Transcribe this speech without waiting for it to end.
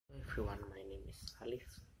everyone, my name is Alif.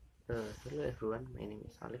 Hello everyone, my name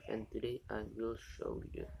is Alif, and today I will show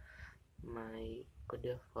you my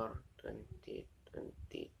Codeavor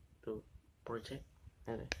 2022 project.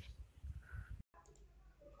 Okay.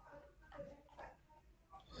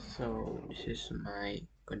 So this is my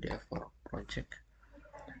Codeavor project.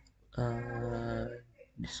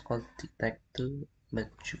 This is called Tic-Tac-Toe, but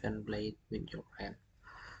you can play it with your hand.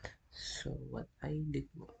 So what I did,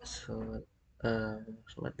 so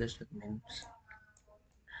what does that mean?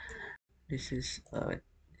 This is the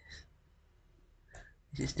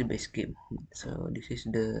base game. So this is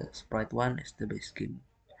the sprite one is the base game.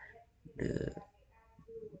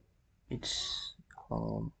 It's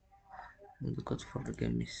the code for the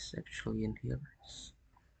game is actually in here.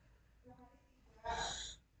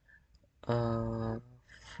 uh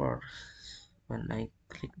First, when I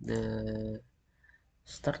click the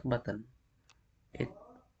start button, it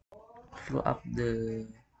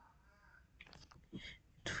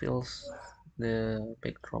fills the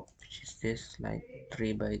backdrop, which is this like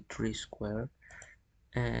 3x3 square,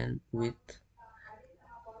 and with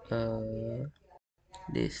uh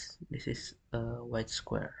this is a white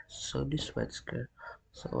square. So this white square,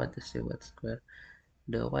 so what is the white square?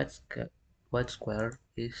 The white square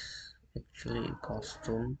is actually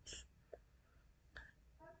costumes.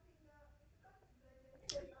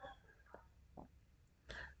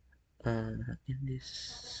 In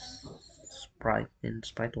this sprite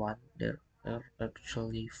one, there are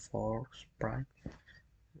actually 4 sprites.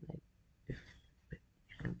 Like if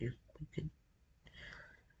you can pick it.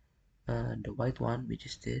 The white one, which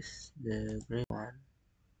is this, the green one,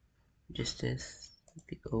 which is this,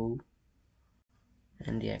 the O,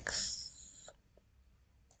 and the X.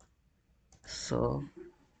 So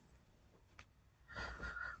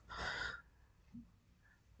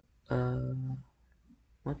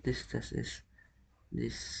what this does is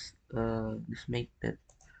this make that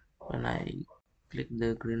when I click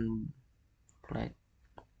the green flag,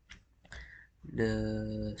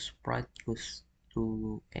 the sprite goes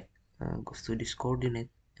to this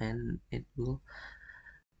coordinate, and it will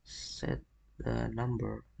set the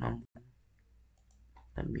number.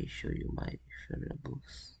 Let me show you my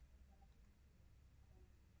variables.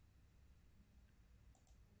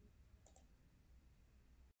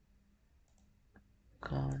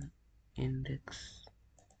 Count, index,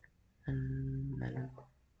 and my number.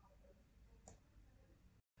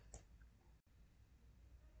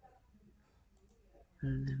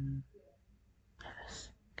 And then yes,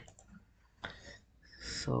 okay.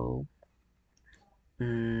 So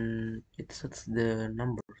it sets the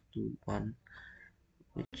number to 1,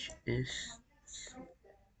 which is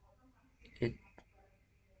it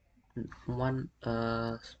one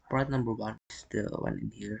sprite number 1 is the one in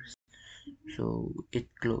here. So it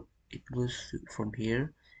goes from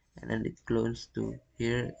here, and then it clones to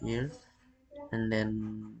here, and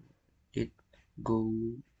then it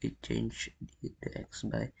change the x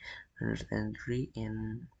by 103,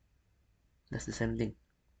 and that's the same thing.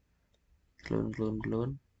 Clone, go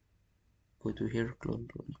to here, clone,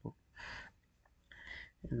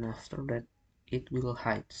 and after that it will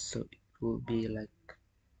hide, so it will be like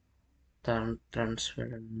transparent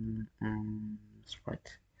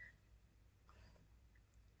sprite.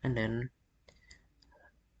 And then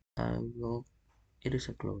it is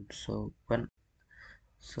a clone. So when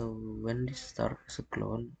this starts as a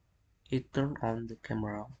clone, it turn on the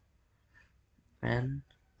camera, and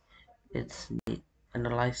it's the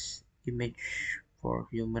analyze image for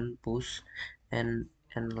human pose and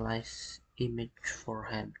analyze image for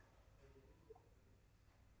hand.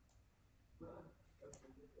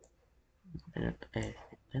 I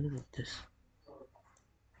don't know this.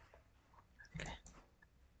 Okay,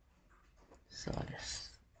 so yes,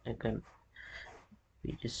 again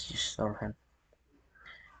we just use our hand.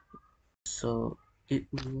 So it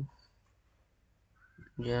will,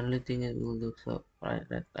 the only thing it will do, so right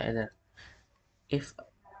either if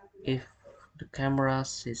the camera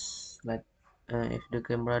is like if the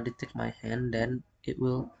camera detect my hand, then it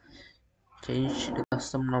will change the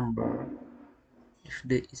custom number.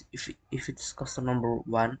 If it's custom number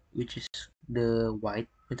 1, which is the white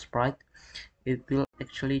sprite, it will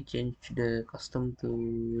actually change the custom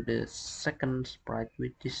to the second sprite,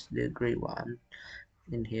 which is the gray one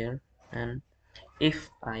in here. And if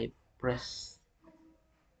I press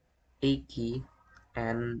A key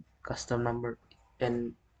and custom number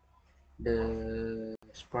and the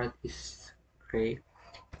sprite is gray,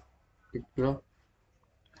 it will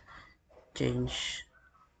change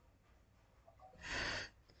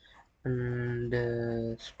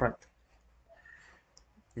the sprite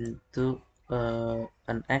into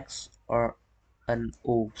an X or an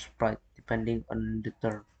O sprite depending on the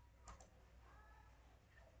turn.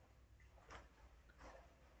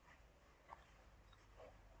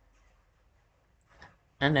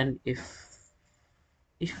 And then if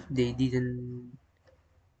they didn't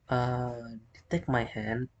detect my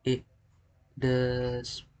hand, the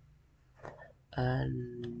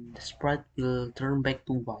and the sprite will turn back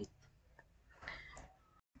to white.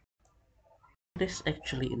 It is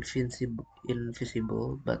actually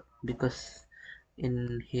invisible, but because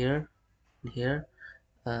in here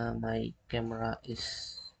my camera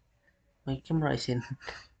is in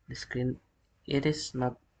the screen, it is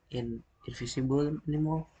not invisible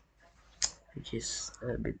anymore, which is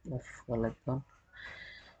a bit of a letdown.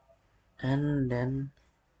 And then,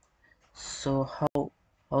 so how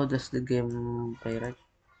does the game play, right?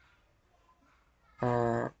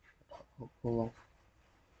 How long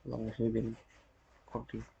have we been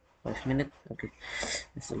recording? 5 minutes. Okay,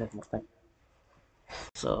 I still have more time.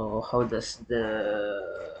 So how do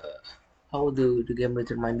the game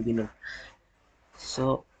determine the winner?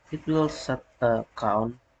 So it will set a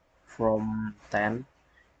count from 10,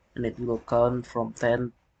 and it will count from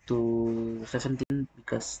 10 to 17,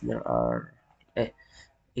 because there are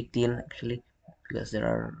 18 actually, because there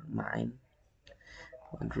are 9.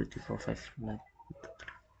 1 2 3 4 5 9.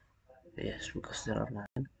 Yes, because there are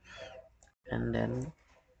 9. And then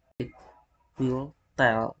it will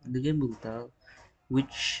tell the game will tell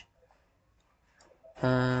which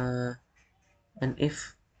uh and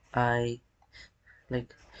I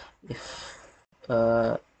like if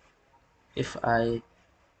uh if I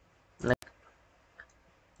like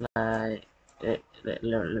like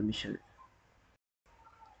let me show you.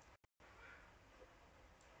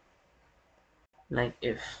 Like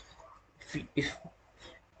if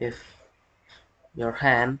your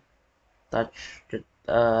hand touch the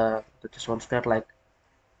just one square, like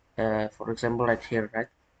for example right here, right,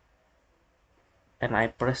 and I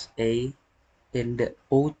press A in the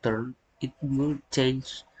O turn, it will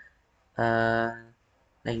change, uh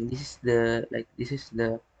this is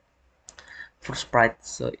the first sprite,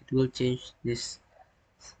 so it will change this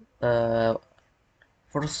uh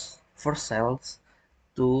first cells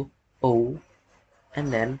to O,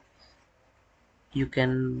 and then you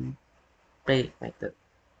can play like that.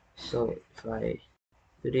 So if I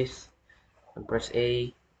do this and press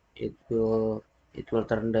A, it will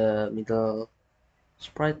turn the middle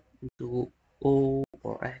sprite into O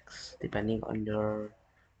or X depending on your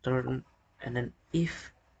turn. And then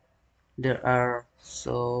if there are,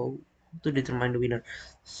 so to determine the winner,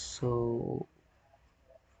 so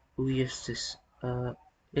we use this,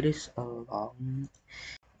 it is a long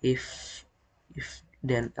if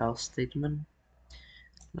then else statement,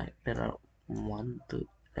 like there are one two,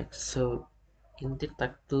 like, so in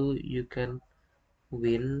Tic-Tac-Toe you can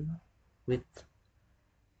win with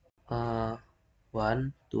 1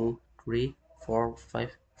 2 3 4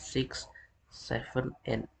 5 6 7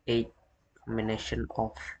 and 8 combination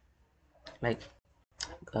of, like,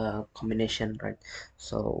 combination, right?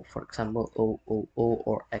 So for example, O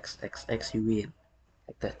or X you win,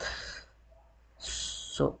 like that.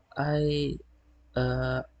 So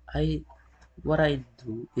uh I what I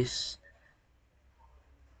do is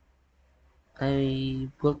I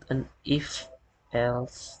built an if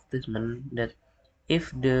else statement that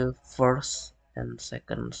if the first and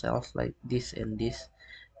second cells, like this and this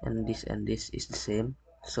and this and this, is the same,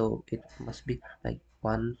 so it must be like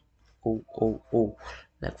 1 0 0 0.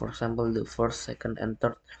 Like for example, the first, second, and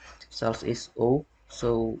third cells is O,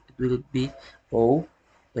 so it will be O.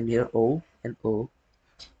 When here O and O,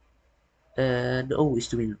 the O is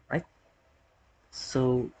the winner, right?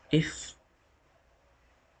 So if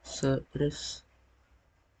so it is,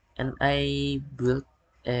 and I built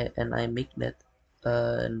and I make that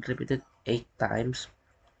and repeated 8 times,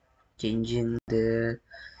 changing the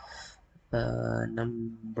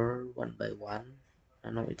number one by one. I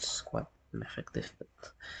know it's quite ineffective, but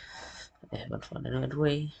I haven't found another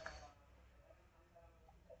way.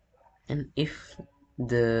 And if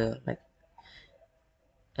the like,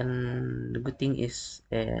 and the good thing is,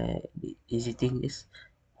 the easy thing is,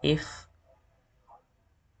 if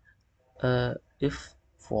if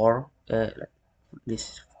for like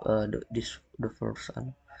this the first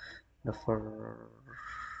one, the first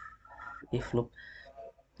if loop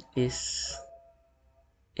is,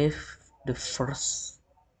 if the first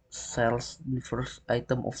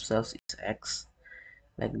item of cells is X,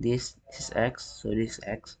 like this is X, so this is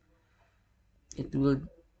X, it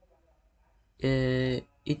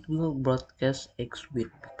will broadcast X bit,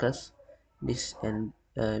 because this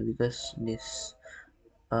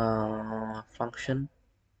function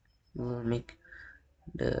will make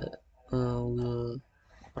the will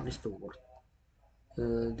what is the word?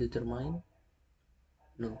 Determine?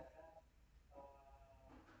 No,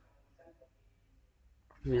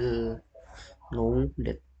 will know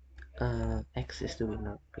that X is the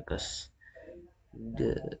winner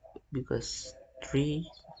the because three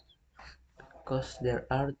because there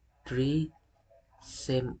are three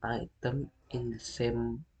same item in the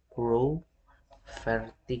same row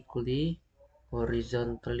vertically,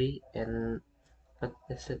 horizontally, and what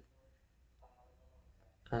is it?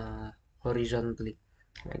 Horizontally,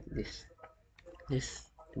 like this, this,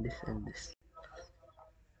 and this.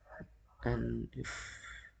 And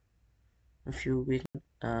if you win,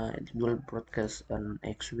 it will broadcast an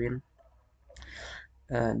X win.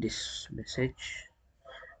 This message,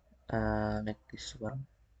 like this one.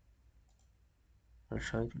 I'll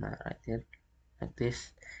show it now right here, like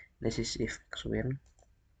this. This is if X win,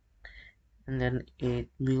 and then it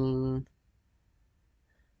will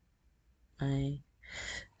I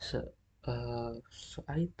so so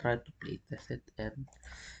I tried to play test it and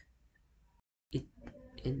it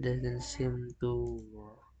it doesn't seem to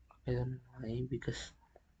work. I don't know why because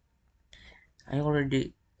I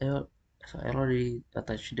already uh, I already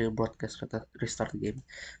attached the broadcast restart game.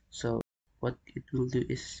 So what it will do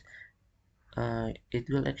is it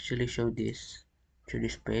will actually show this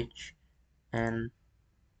page and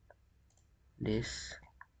this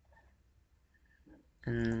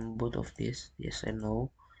and both of this. Yes, I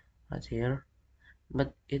know right here,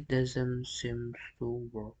 but it doesn't seem to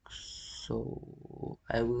work. So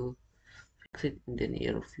I will fix it in the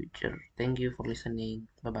near future. Thank you for listening.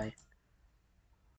 Bye bye.